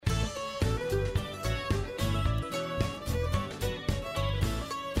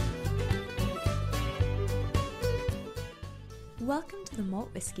Welcome to the Malt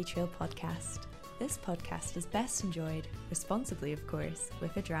Whisky Trail podcast. This podcast is best enjoyed, responsibly of course,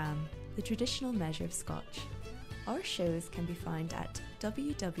 with a dram, the traditional measure of Scotch. Our shows can be found at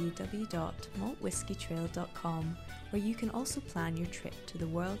www.maltwhiskeytrail.com, where you can also plan your trip to the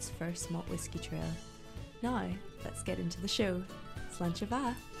world's first malt whisky trail. Now, let's get into the show. Sláinte.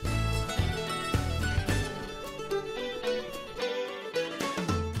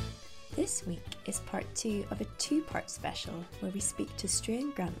 This week is part 2 of a 2-part special where we speak to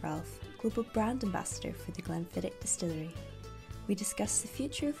Struan Grant Ralph, Global Brand Ambassador for the Glenffidich Distillery. We discuss the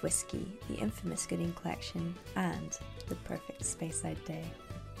future of whisky, the infamous Gooding Collection, and the perfect Speyside day.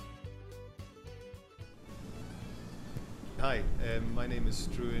 Hi, my name is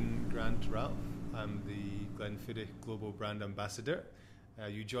Struan Grant Ralph. I'm the Glenfiddich Global Brand Ambassador.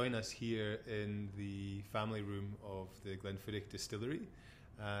 You join us here in the family room of the Glenfiddich Distillery.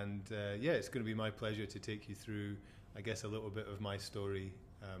 And it's going to be my pleasure to take you through, I guess, a little bit of my story.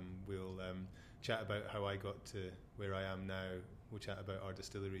 We'll chat about how I got to where I am now. We'll chat about our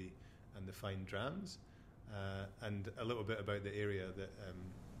distillery and the fine drams, and a little bit about the area that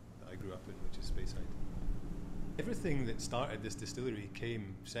I grew up in, which is Speyside. Everything that started this distillery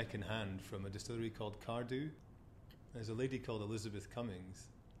came second-hand from a distillery called Cardew. There's a lady called Elizabeth Cummings.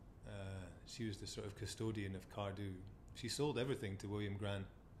 She was the sort of custodian of Cardew. She sold everything to William Grant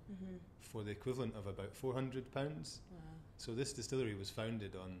for the equivalent of about £400. Wow. So this distillery was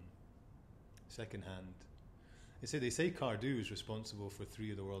founded on second-hand. They say Cardew is responsible for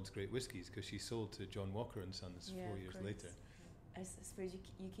 3 of the world's great whiskies because she sold to John Walker and Sons 4 years later. I suppose you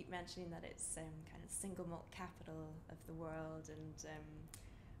keep mentioning that it's kind of single malt capital of the world, and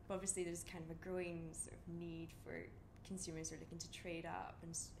but obviously there's kind of a growing sort of need for consumers who are looking to trade up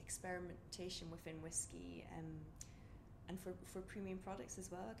and experimentation within whiskey. And for premium products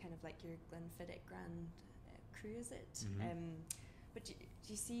as well, kind of like your Glenfiddich Grand Cru, is it? Mm-hmm. But do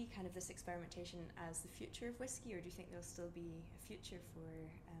you see kind of this experimentation as the future of whiskey, or do you think there'll still be a future for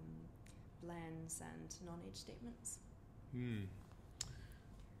blends and non-age statements?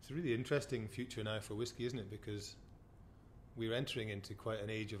 It's a really interesting future now for whiskey, isn't it? Because we're entering into quite an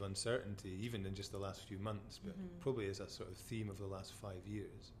age of uncertainty, even in just the last few months, but probably as a sort of theme of the last 5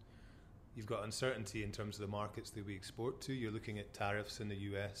 years. You've got uncertainty in terms of the markets that we export to. You're looking at tariffs in the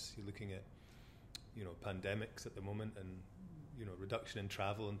US. You're looking at, pandemics at the moment, and reduction in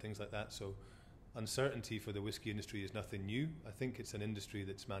travel and things like that. So, uncertainty for the whiskey industry is nothing new. I think it's an industry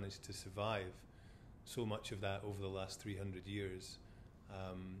that's managed to survive so much of that over the last 300 years.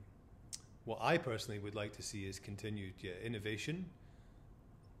 What I personally would like to see is continued innovation.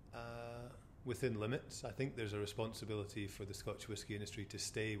 Within limits. I think there's a responsibility for the Scotch whisky industry to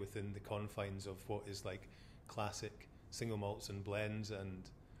stay within the confines of what is like classic single malts and blends,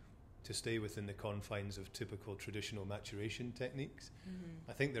 and to stay within the confines of typical traditional maturation techniques.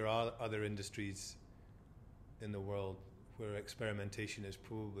 I think there are other industries in the world where experimentation is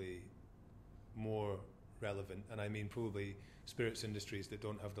probably more relevant, and I mean probably spirits industries that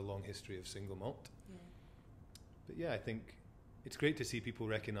don't have the long history of single malt. But I think it's great to see people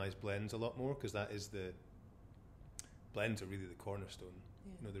recognise blends a lot more, because blends are really the cornerstone.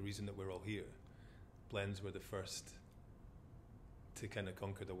 The reason that we're all here. Blends were the first to kind of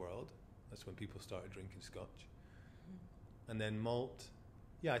conquer the world. That's when people started drinking Scotch. And then malt,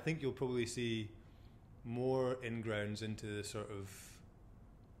 I think you'll probably see more in-grounds into the sort of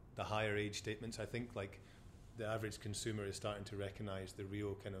the higher age statements. I think like the average consumer is starting to recognise the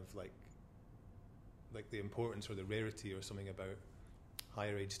real kind of like the importance or the rarity or something about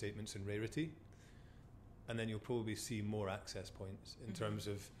higher age statements and rarity. And then you'll probably see more access points in terms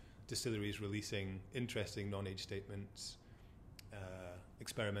of distilleries releasing interesting non-age statements.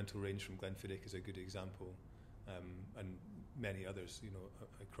 Experimental range from Glenfiddich is a good example, and many others,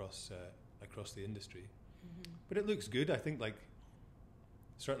 across the industry. But it looks good. I think,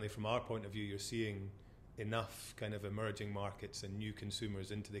 certainly from our point of view, you're seeing enough kind of emerging markets and new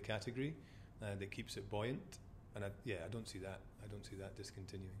consumers into the category that keeps it buoyant, and I don't see that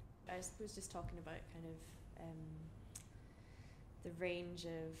discontinuing. I suppose just talking about kind of the range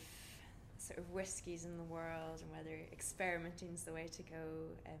of sort of whiskies in the world, and whether experimenting is the way to go,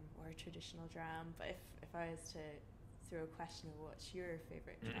 or a traditional dram. But if I was to throw a question of what's your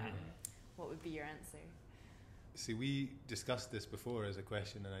favourite dram, what would be your answer? See, we discussed this before as a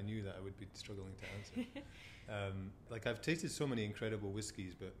question, and I knew that I would be struggling to answer. I've tasted so many incredible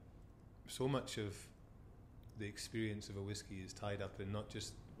whiskies, but so much of the experience of a whiskey is tied up in not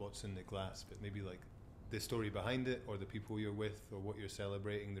just what's in the glass, but maybe like the story behind it, or the people you're with, or what you're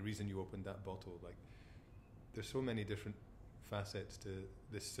celebrating, the reason you opened that bottle. There's so many different facets to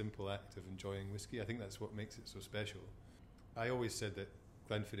this simple act of enjoying whiskey. I think that's what makes it so special. I always said that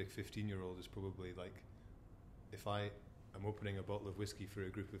Glenfiddich 15-year-old is probably like, if I am opening a bottle of whiskey for a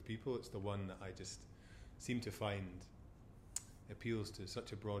group of people, it's the one that I just seem to find appeals to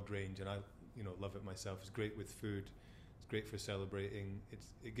such a broad range, and I love it myself. It's great with food, it's great for celebrating,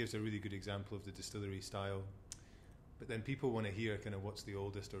 it gives a really good example of the distillery style. But then people want to hear kind of what's the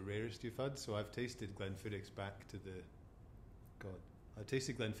oldest or rarest you've had. So I've tasted Glenfiddich's back to the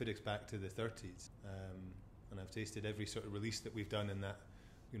 30s, and I've tasted every sort of release that we've done in that,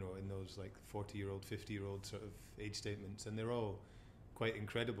 in those like 40-year-old, 50-year-old sort of age statements, and they're all quite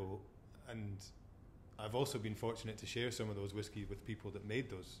incredible. And I've also been fortunate to share some of those whiskey with people that made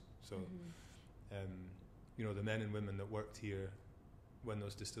those. So, the men and women that worked here when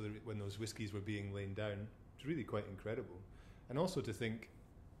those whiskies were being laid down. It's really quite incredible. And also to think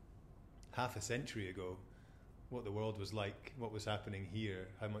half a century ago what the world was like, what was happening here,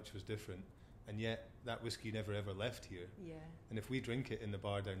 how much was different, and yet that whiskey never ever left here. Yeah. And if we drink it in the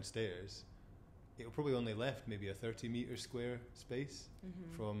bar downstairs, it'll probably only left maybe a 30-metre square space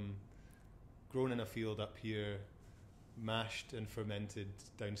from grown in a field up here, mashed and fermented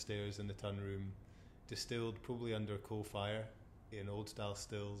downstairs in the tun room, distilled probably under coal fire in old style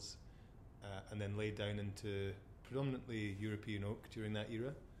stills, and then laid down into predominantly European oak during that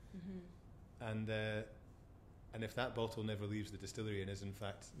era. And if that bottle never leaves the distillery and is in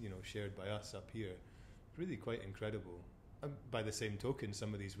fact shared by us up here, it's really quite incredible. And by the same token,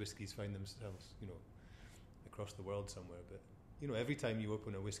 some of these whiskies find themselves across the world somewhere, but every time you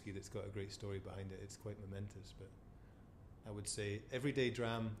open a whiskey that's got a great story behind it, it's quite momentous. But I would say everyday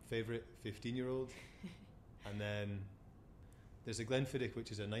dram favourite, 15-year-old. And then there's a Glenfiddich,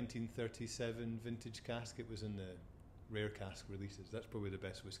 which is a 1937 vintage cask. It was in the rare cask releases. That's probably the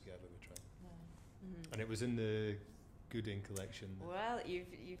best whiskey I've ever tried. And it was in the Gooding collection. Well,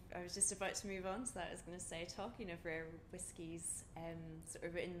 I was just about to move on to that. I was going to say, talking of rare whiskies, sort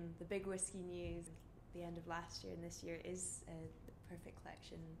of in the big whiskey news, the end of last year and this year is the Perfect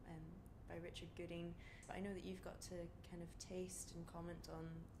Collection by Richard Gooding. But I know that you've got to kind of taste and comment on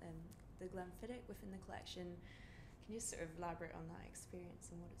the Glenfiddich within the collection. Can you just sort of elaborate on that experience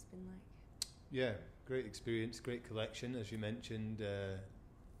and what it's been like? Yeah, great experience, great collection, as you mentioned.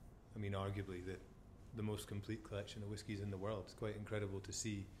 Arguably the most complete collection of whiskies in the world. It's quite incredible to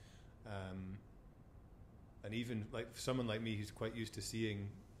see. And even like someone like me who's quite used to seeing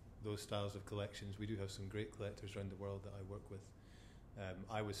those styles of collections, we do have some great collectors around the world that I work with.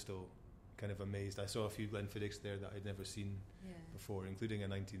 I was still kind of amazed. I saw a few Glenfiddichs there that I'd never seen before, including a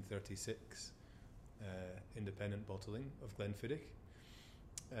 1936 independent bottling of Glenfiddich.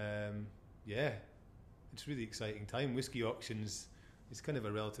 It's really exciting time. Whiskey auctions is kind of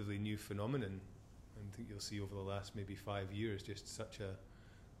a relatively new phenomenon. I think you'll see over the last maybe 5 years just such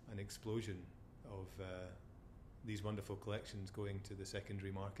an explosion of these wonderful collections going to the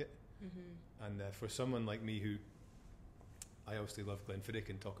secondary market. And for someone like me who, I obviously love Glenfiddich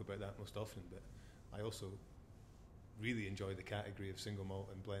and talk about that most often, but I also really enjoy the category of single malt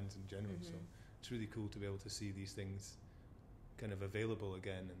and blends in general. So it's really cool to be able to see these things kind of available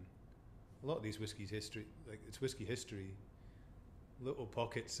again. And a lot of these whiskey history, little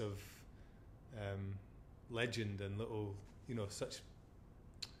pockets of legend and little, such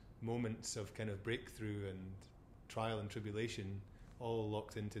moments of kind of breakthrough and trial and tribulation all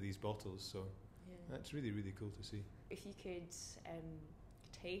locked into these bottles. So that's really, really cool to see. If you could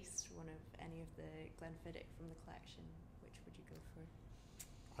taste one of any of the Glenfiddich from the collection, which would you go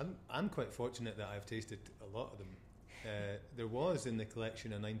for? I'm quite fortunate that I've tasted a lot of them. There was in the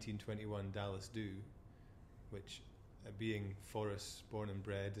collection a 1921 Dallas Dew, which being Forrest's born and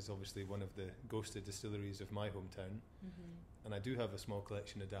bred is obviously one of the ghosted distilleries of my hometown. And I do have a small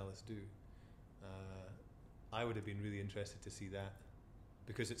collection of Dallas Dew. I would have been really interested to see that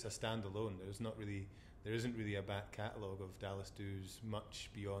because it's a standalone. There isn't really a back catalogue of Dallas Dews much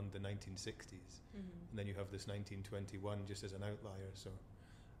beyond the 1960s. And then you have this 1921 just as an outlier. So,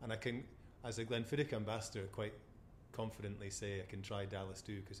 and I can, as a Glenfiddich ambassador, quite confidently say I can try Dallas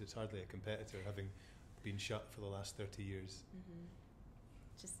Dew because it's hardly a competitor, having been shut for the last 30 years.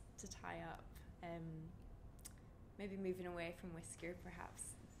 Just to tie up, maybe moving away from whiskey, or perhaps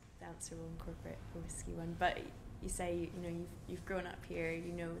the answer will incorporate a whiskey one, but you say you've grown up here,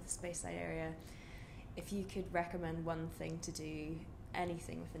 the Speyside area. If you could recommend one thing to do,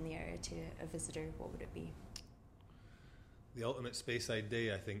 anything within the area to a visitor, what would it be? The ultimate Speyside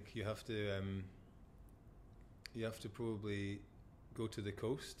day, I think. You have to probably go to the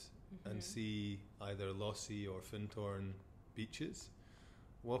coast and see either Lossy or Fintorn beaches,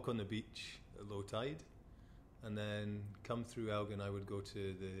 walk on the beach at low tide, and then come through Elgin. I would go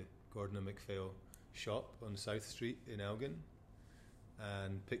to the Gordon and MacPhail shop on South Street in Elgin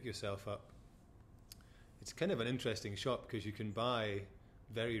and pick yourself up. It's kind of an interesting shop because you can buy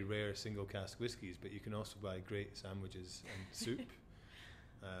very rare single cask whiskies, but you can also buy great sandwiches and soup.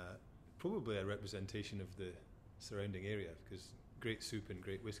 Probably a representation of the surrounding area, because great soup and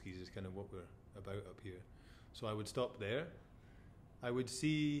great whiskies is kind of what we're about up here. So I would stop there. I would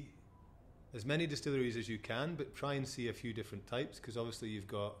see as many distilleries as you can, but try and see a few different types, because obviously you've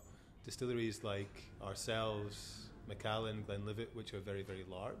got distilleries like ourselves, Macallan, Glenlivet, which are very, very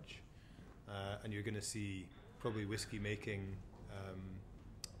large. And you're going to see probably whiskey making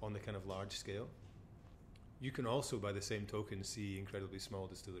on the kind of large scale. You can also, by the same token, see incredibly small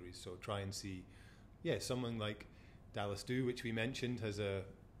distilleries. So try and see, someone like Dallas Dew, which we mentioned, has a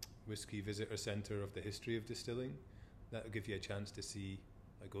whiskey visitor centre of the history of distilling. That will give you a chance to see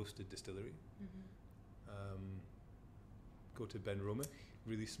a ghosted distillery. Go to Ben Romich,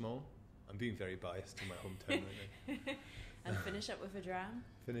 really small. I'm being very biased to my hometown right now. And finish up with a dram?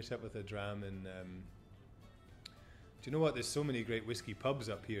 Finish up with a dram and... do you know what? There's so many great whiskey pubs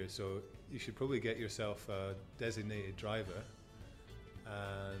up here, so you should probably get yourself a designated driver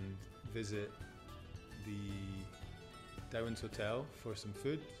and visit the Dowens Hotel for some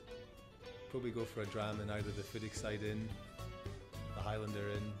food. Probably go for a dram in either the Speyside Inn, the Highlander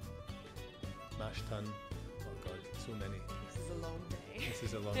Inn, Mash Tun. Oh God, so many. This is a long day. This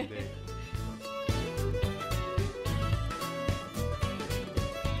is a long day.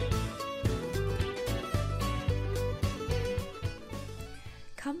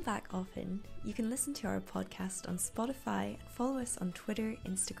 Come back often. You can listen to our podcast on Spotify and follow us on Twitter,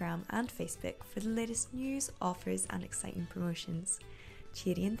 Instagram and Facebook for the latest news, offers and exciting promotions.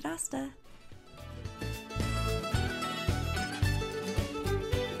 Cheery and Drasta!